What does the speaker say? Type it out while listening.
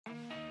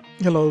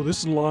Hello, this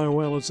is Lyle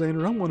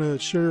Alexander. I want to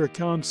share a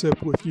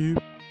concept with you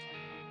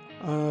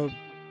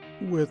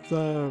with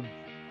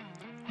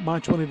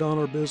my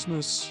 $20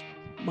 business,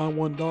 my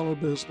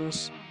 $1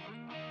 business.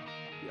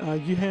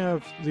 You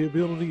have the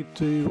ability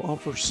to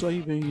offer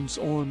savings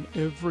on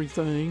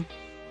everything,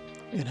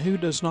 and who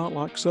does not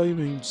like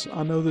savings?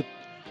 I know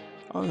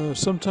that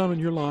sometime in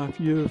your life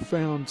you have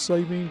found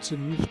savings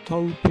and you've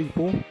told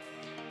people,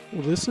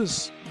 well, this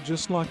is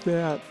just like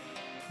that,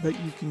 but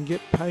you can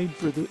get paid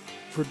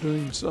for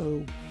doing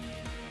so.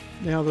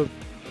 Now,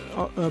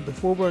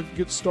 before we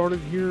get started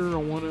here, I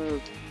want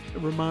to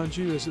remind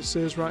you, as it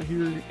says right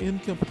here,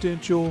 income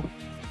potential.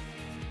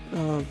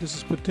 This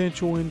is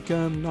potential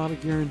income, not a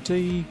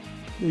guarantee.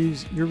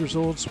 Your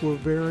results will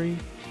vary.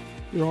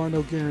 There are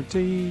no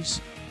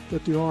guarantees,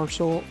 but there are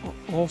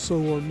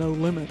also are no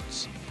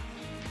limits.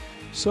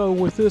 So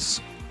with this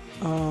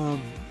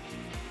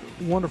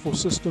wonderful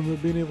system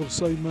of being able to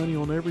save money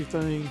on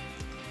everything,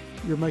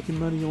 you're making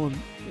money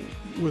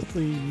with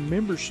the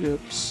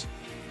memberships.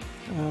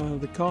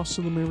 The cost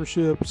of the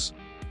memberships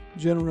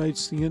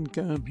generates the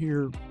income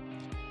here.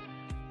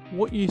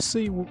 What you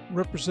see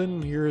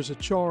represented here is a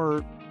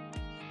chart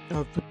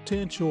of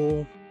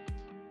potential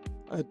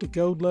at the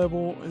gold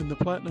level and the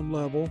platinum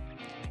level.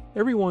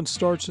 Everyone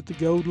starts at the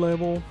gold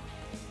level.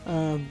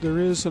 There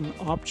is an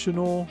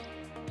optional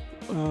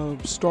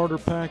starter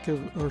pack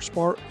or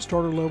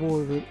starter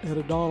level at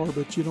 $1,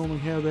 but you'd only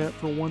have that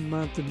for 1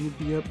 month and you'd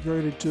be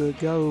upgraded to a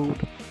gold.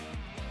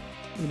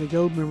 And the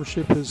gold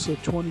membership is a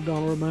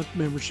 $20 a month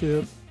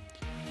membership.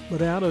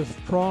 But out of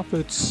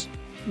profits,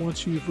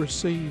 once you've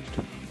received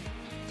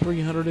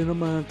 $300 in a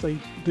month, they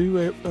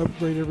do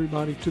upgrade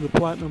everybody to the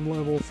platinum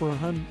level for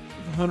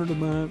 $100 a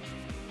month.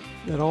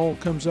 That all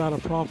comes out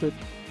of profit,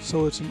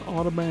 so it's an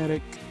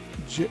automatic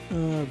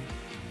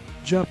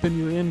jump in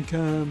your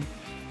income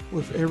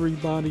with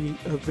everybody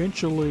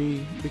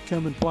eventually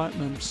becoming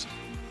platinums.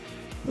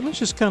 But let's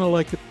just kind of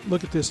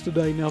look at this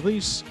today. Now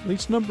these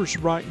numbers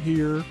right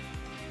here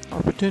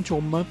are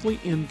potential monthly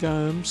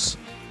incomes,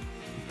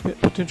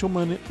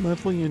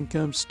 monthly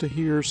incomes to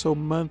here. So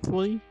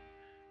monthly,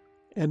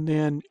 and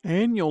then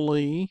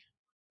annually,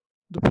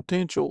 the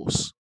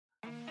potentials.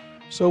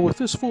 So with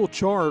this full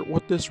chart,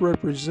 what this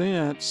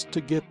represents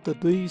to get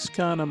these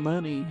kind of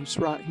monies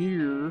right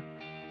here,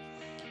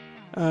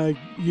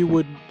 you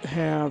would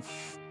have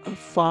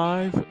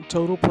 5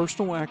 total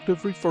personal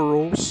active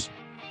referrals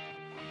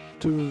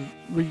to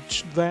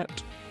reach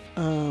that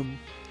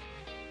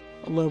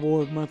level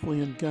of monthly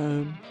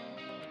income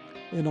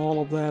and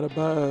all of that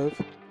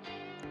above.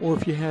 Or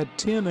if you had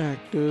 10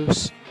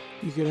 actives,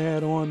 you could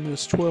add on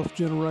this 12th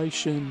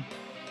generation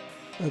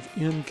of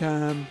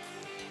income,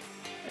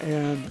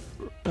 and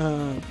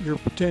your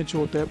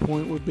potential at that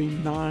point would be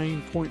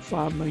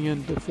 $9.5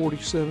 million to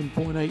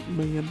 $47.8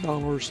 million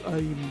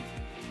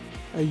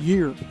a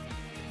year.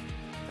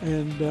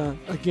 And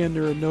again,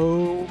 there are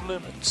no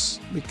limits,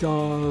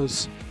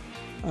 because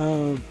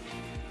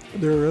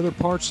there are other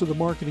parts of the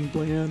marketing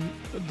plan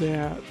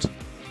that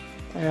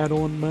add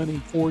on money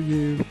for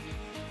you,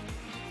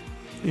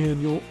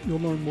 and you'll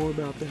learn more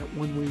about that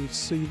when we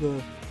see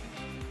the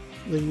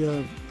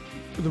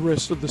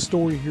rest of the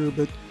story here.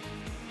 But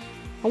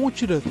I want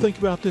you to think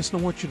about this,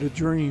 and I want you to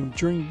dream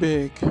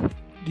big.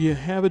 Do you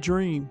have a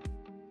dream?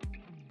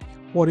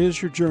 What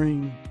is your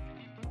dream?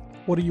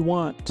 What do you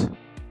want?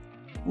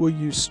 Will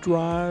you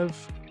strive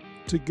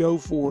to go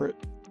for it?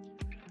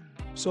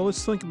 So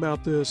let's think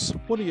about this.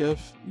 What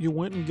if you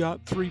went and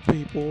got 3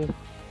 people,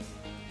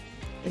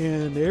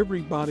 and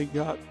everybody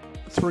got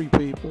 3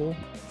 people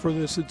for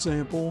this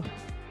example,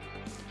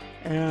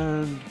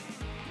 and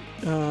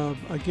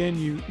again,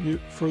 you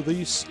for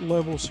these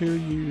levels here,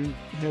 you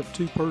have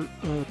 2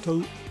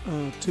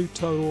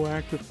 total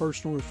active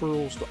personal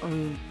referrals to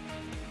earn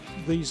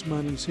these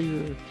monies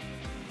here.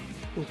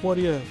 But what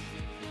if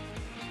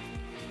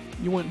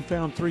you went and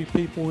found 3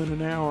 people in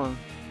an hour,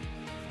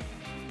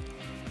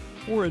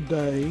 or a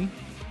day,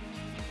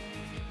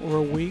 or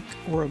a week,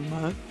 or a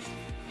month,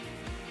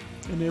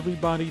 and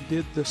everybody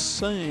did the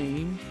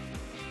same?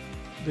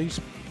 These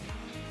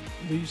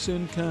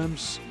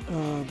incomes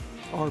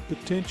are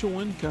potential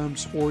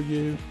incomes for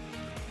you.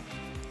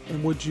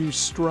 And would you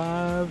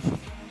strive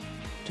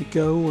to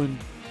go and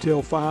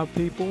tell 5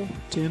 people,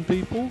 10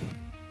 people?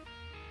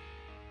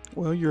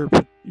 Well, your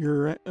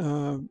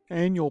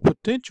annual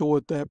potential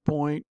at that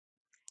point,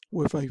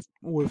 with a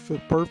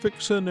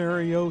perfect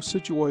scenario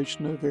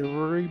situation of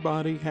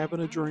everybody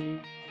having a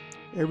dream,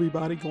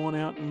 everybody going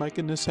out and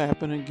making this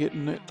happen and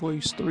getting at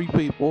least 3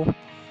 people,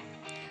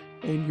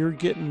 and you're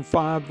getting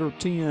 5 or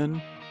 10,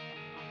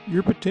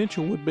 your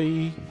potential could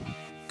be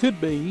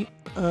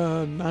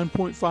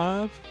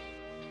 $9.5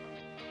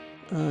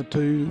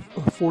 to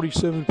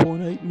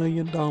 $47.8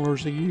 million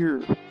a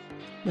year.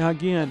 Now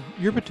again,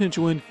 your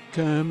potential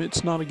income,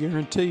 it's not a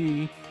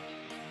guarantee.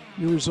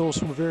 Your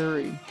results will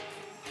vary.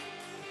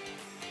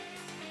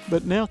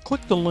 But now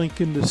click the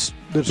link in the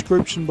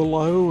description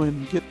below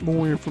and get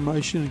more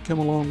information and come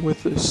along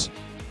with us.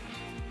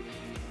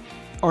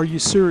 Are you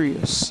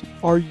serious?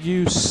 Are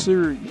you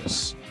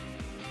serious?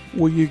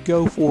 Will you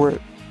go for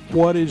it?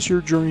 What is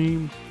your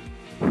dream?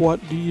 What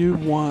do you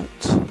want?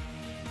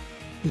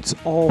 It's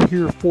all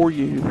here for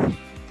you.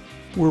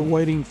 We're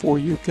waiting for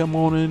you. Come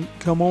on in.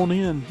 Come on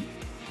in.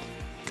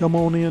 Come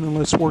on in and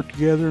let's work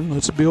together and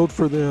let's build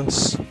for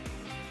this.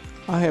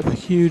 I have a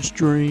huge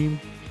dream.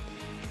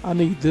 I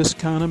need this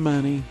kind of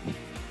money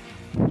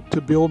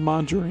to build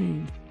my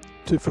dream,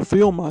 to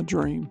fulfill my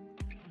dream.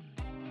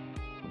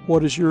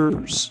 What is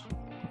yours?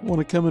 Want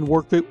to come and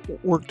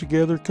work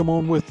together? Come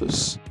on with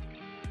us.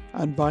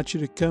 I invite you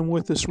to come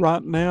with us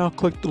right now.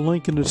 Click the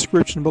link in the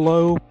description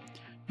below.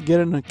 Get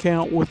an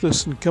account with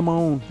us and come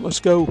on. Let's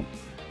go.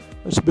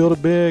 Let's build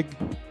it big.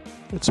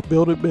 Let's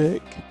build it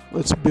big.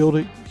 Let's build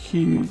it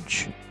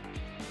huge.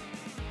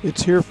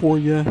 It's here for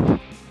you.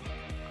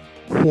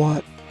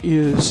 What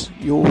is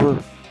your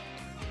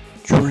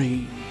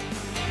dream?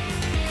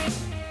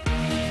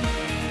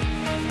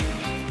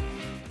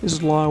 This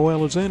is Lyle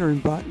Alexander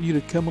inviting you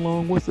to come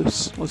along with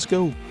us. Let's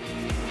go.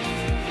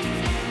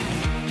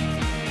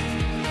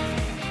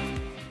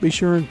 Be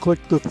sure and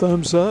click the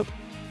thumbs up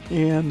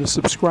and the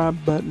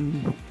subscribe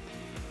button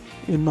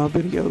in my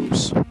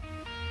videos.